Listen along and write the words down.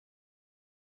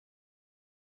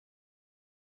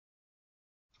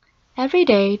Every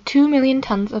day, 2 million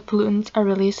tons of pollutants are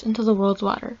released into the world's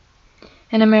water.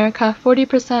 In America,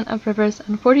 40% of rivers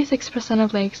and 46%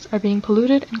 of lakes are being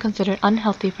polluted and considered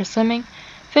unhealthy for swimming,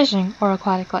 fishing, or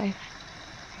aquatic life.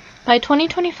 By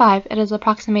 2025, it is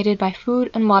approximated by Food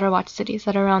and Water Watch cities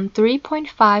that around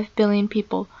 3.5 billion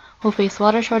people will face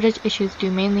water shortage issues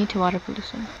due mainly to water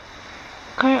pollution.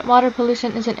 Current water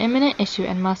pollution is an imminent issue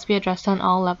and must be addressed on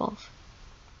all levels.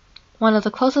 One of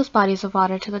the closest bodies of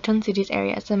water to the Twin Cities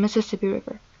area is the Mississippi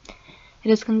River.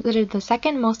 It is considered the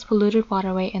second most polluted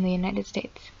waterway in the United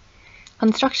States.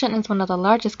 Construction is one of the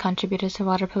largest contributors to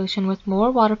water pollution, with more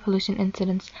water pollution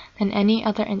incidents than any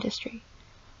other industry.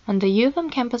 On the U of M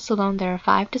campus alone, there are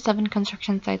 5 to 7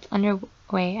 construction sites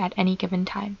underway at any given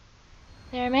time.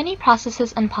 There are many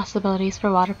processes and possibilities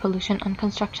for water pollution on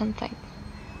construction sites.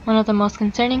 One of the most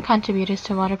concerning contributors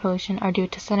to water pollution are due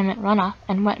to sediment runoff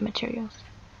and wet materials.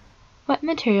 Wet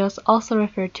materials, also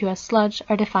referred to as sludge,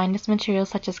 are defined as materials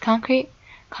such as concrete,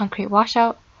 concrete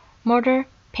washout, mortar,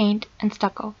 paint, and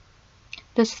stucco.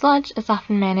 This sludge is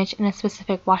often managed in a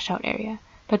specific washout area,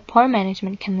 but poor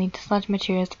management can lead to sludge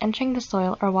materials entering the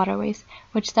soil or waterways,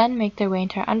 which then make their way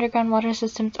into our underground water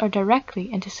systems or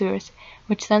directly into sewers,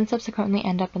 which then subsequently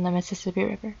end up in the Mississippi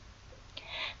River.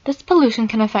 This pollution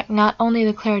can affect not only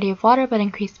the clarity of water but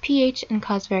increase pH and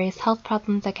cause various health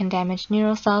problems that can damage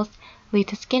neural cells, lead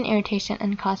to skin irritation,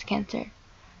 and cause cancer.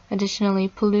 Additionally,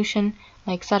 pollution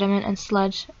like sediment and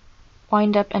sludge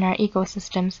wind up in our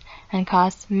ecosystems and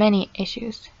cause many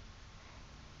issues.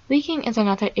 Leaking is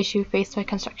another issue faced by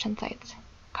construction sites.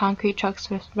 Concrete trucks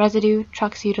with residue,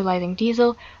 trucks utilizing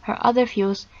diesel or other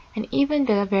fuels, and even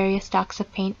the various stocks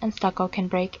of paint and stucco can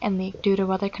break and leak due to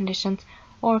weather conditions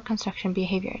or construction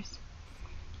behaviors.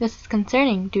 This is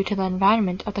concerning due to the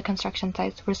environment of the construction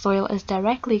sites, where soil is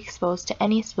directly exposed to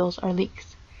any spills or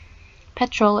leaks.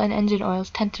 Petrol and engine oils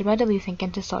tend to readily sink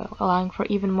into soil, allowing for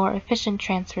even more efficient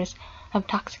transfers of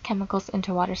toxic chemicals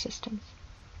into water systems.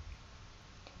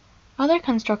 Other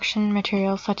construction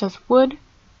materials such as wood,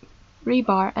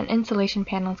 rebar, and insulation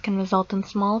panels can result in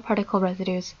small particle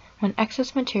residues when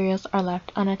excess materials are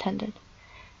left unattended.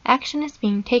 Action is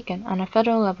being taken on a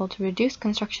federal level to reduce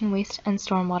construction waste and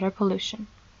stormwater pollution.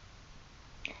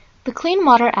 The Clean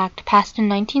Water Act, passed in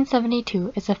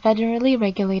 1972, is a federally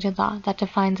regulated law that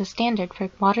defines a standard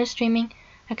for water streaming,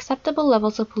 acceptable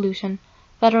levels of pollution,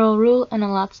 federal rule, and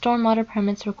allots stormwater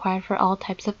permits required for all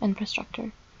types of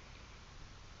infrastructure.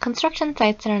 Construction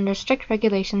sites are under strict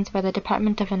regulations by the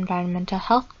Department of Environmental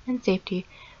Health and Safety,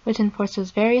 which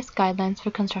enforces various guidelines for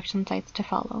construction sites to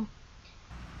follow.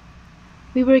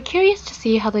 We were curious to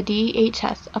see how the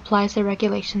DEHS applies their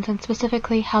regulations and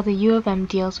specifically how the U of M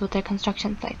deals with their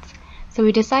construction sites, so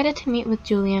we decided to meet with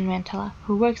Julian Rantala,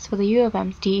 who works for the U of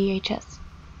M's DEHS.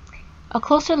 A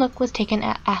closer look was taken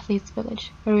at Athletes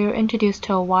Village, where we were introduced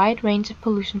to a wide range of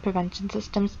pollution prevention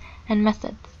systems and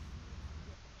methods.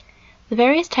 The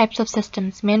various types of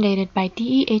systems mandated by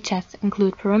DEHS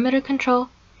include perimeter control,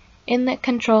 inlet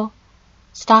control,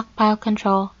 stockpile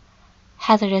control,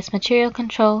 hazardous material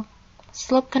control,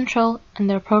 slope control, and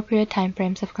the appropriate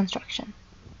timeframes of construction.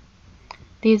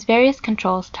 These various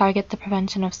controls target the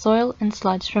prevention of soil and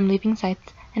sludge from leaving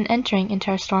sites and entering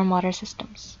into our stormwater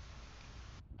systems.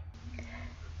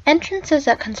 Entrances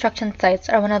at construction sites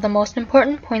are one of the most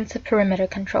important points of perimeter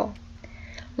control.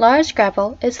 Large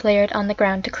gravel is layered on the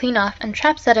ground to clean off and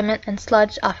trap sediment and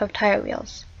sludge off of tire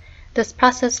wheels. This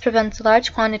process prevents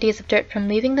large quantities of dirt from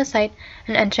leaving the site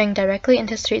and entering directly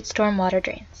into street stormwater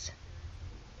drains.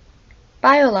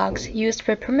 Biologs used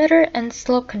for perimeter and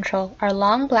slope control are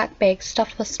long black bags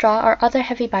stuffed with straw or other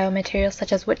heavy biomaterials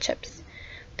such as wood chips.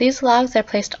 These logs are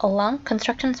placed along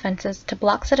construction fences to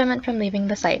block sediment from leaving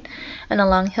the site, and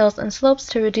along hills and slopes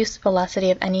to reduce the velocity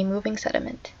of any moving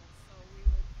sediment.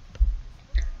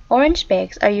 Orange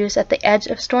bags are used at the edge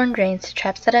of storm drains to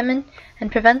trap sediment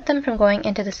and prevent them from going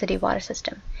into the city water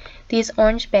system. These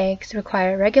orange bags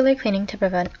require regular cleaning to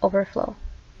prevent overflow.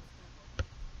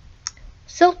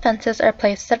 Silt fences are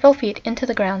placed several feet into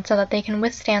the ground so that they can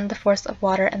withstand the force of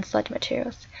water and sludge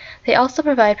materials. They also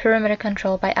provide perimeter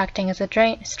control by acting as a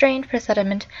strain for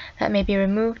sediment that may be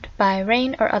removed by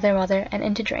rain or other weather and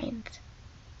into drains.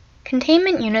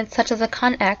 Containment units such as a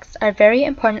Con-X are very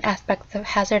important aspects of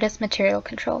hazardous material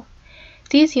control.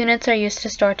 These units are used to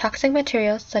store toxic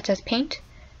materials such as paint,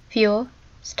 fuel,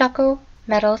 stucco,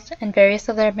 metals, and various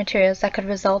other materials that could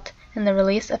result in the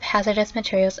release of hazardous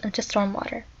materials into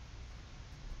stormwater.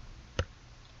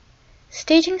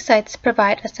 Staging sites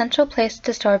provide a central place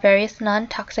to store various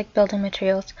non-toxic building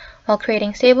materials while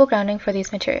creating stable grounding for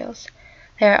these materials.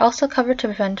 They are also covered to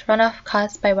prevent runoff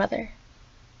caused by weather.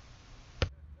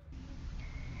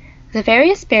 The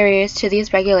various barriers to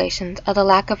these regulations are the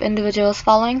lack of individuals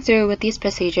following through with these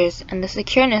procedures and the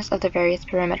secureness of the various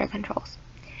perimeter controls.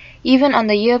 Even on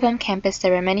the U of M campus,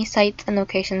 there were many sites and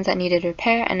locations that needed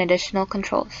repair and additional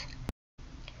controls.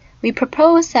 We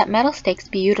propose that metal stakes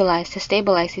be utilized to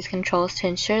stabilize these controls to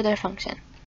ensure their function.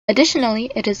 Additionally,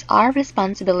 it is our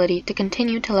responsibility to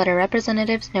continue to let our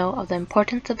representatives know of the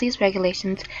importance of these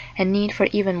regulations and need for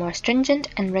even more stringent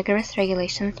and rigorous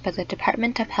regulations by the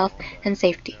Department of Health and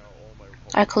Safety.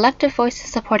 Our collective voices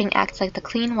supporting acts like the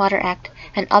Clean Water Act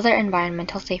and other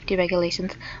environmental safety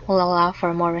regulations will allow for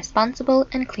a more responsible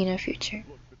and cleaner future.